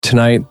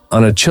tonight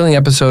on a chilling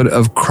episode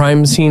of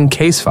Crime Scene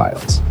Case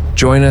Files.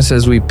 Join us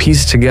as we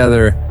piece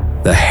together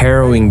the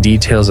harrowing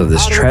details of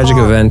this tragic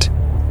event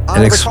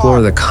and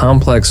explore the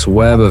complex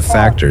web of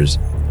factors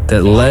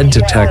that led to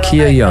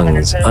Takia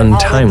Young's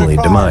untimely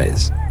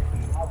demise.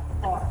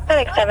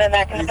 7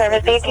 back in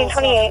service,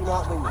 1828.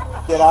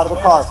 Get out of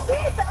the car.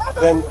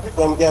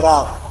 Then get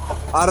out.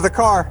 Out of the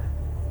car.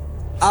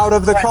 Out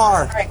of the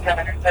car.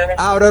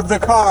 Out of the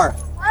car.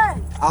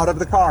 Out of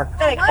the car.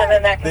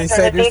 They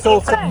said your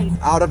soul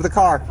stuff. Out of the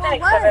car.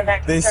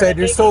 They said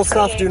your soul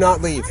stuff. Do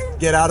not leave.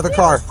 Get out of the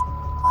car.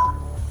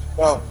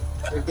 Go.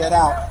 Get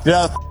out. Get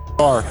out of the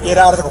car. Get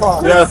out of the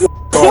car.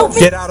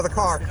 Get out of the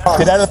car.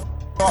 Get out of the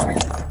car.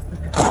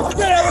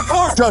 Get out of the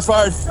car. Shots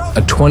fired.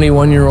 A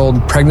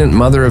 21-year-old pregnant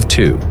mother of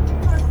two,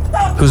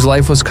 whose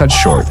life was cut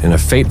short in a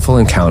fateful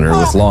encounter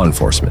with law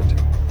enforcement.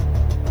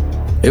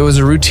 It was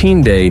a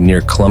routine day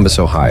near Columbus,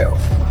 Ohio,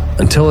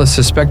 until a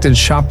suspected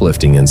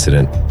shoplifting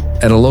incident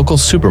at a local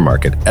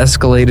supermarket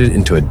escalated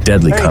into a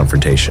deadly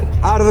confrontation.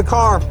 Out of the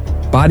car.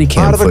 Body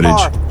cam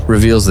footage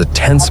reveals the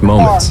tense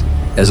moments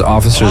as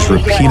officers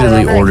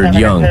repeatedly ordered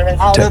Young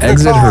to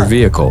exit her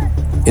vehicle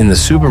in the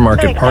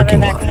supermarket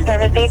parking lot.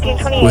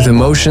 With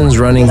emotions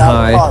running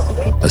high,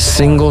 a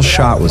single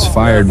shot was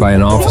fired by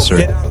an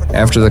officer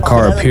after the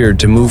car appeared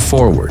to move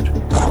forward,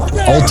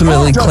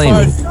 ultimately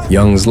claiming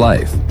Young's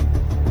life.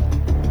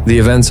 The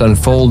events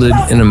unfolded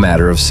in a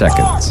matter of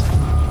seconds,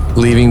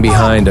 leaving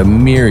behind a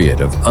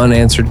myriad of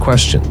unanswered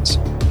questions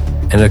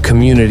and a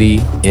community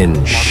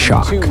in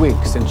shock. 2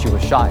 weeks since she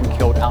was shot and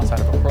killed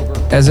outside of a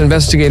program. As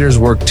investigators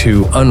work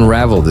to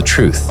unravel the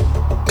truth,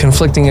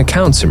 conflicting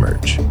accounts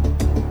emerge.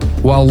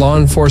 While law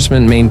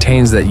enforcement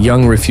maintains that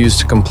Young refused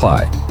to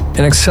comply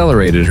and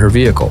accelerated her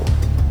vehicle,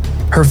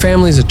 her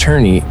family's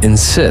attorney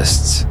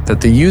insists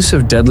that the use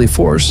of deadly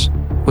force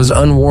was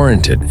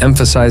unwarranted,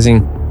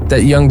 emphasizing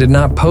that Young did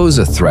not pose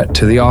a threat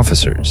to the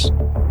officers.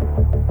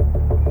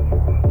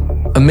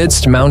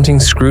 Amidst mounting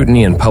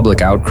scrutiny and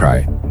public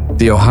outcry,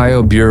 the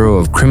Ohio Bureau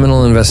of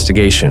Criminal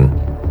Investigation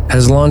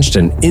has launched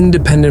an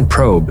independent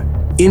probe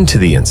into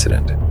the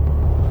incident.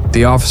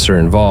 The officer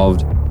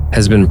involved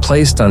has been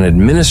placed on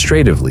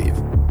administrative leave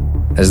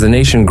as the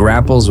nation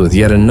grapples with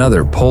yet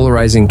another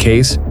polarizing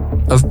case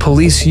of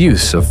police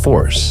use of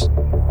force.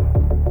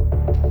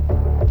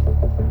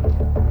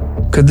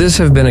 Could this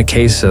have been a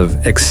case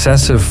of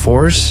excessive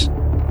force,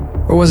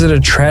 or was it a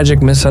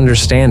tragic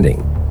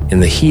misunderstanding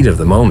in the heat of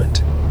the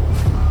moment?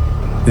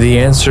 The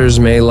answers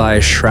may lie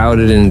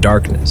shrouded in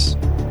darkness,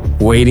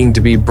 waiting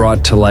to be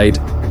brought to light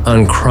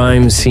on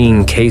Crime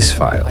Scene Case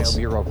Files. Ohio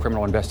Bureau of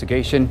Criminal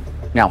Investigation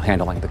now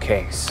handling the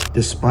case.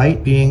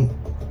 Despite being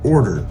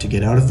ordered to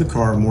get out of the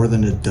car more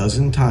than a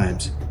dozen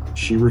times,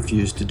 she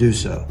refused to do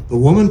so. The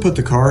woman put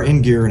the car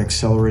in gear and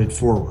accelerated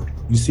forward.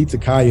 You see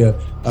Takia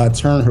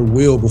turn her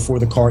wheel before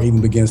the car even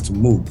begins to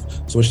move.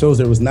 So it shows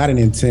there was not an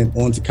intent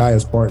on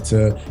Takia's part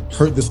to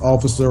hurt this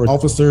officer.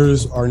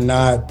 Officers are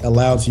not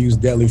allowed to use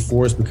deadly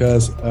force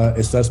because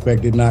a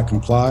suspect did not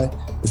comply,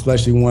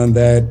 especially one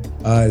that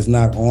is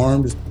not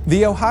armed.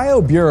 The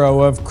Ohio Bureau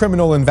of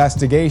Criminal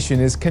Investigation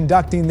is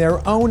conducting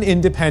their own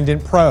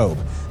independent probe.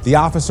 The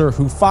officer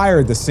who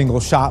fired the single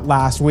shot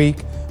last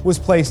week was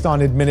placed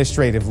on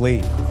administrative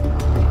leave. Get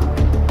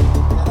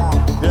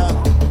out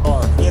of the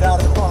car. Get out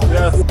of the car. Get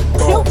out of the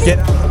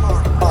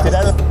car. Get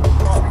out of the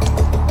car.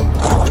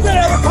 Get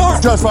out of the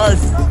car. Shots fired.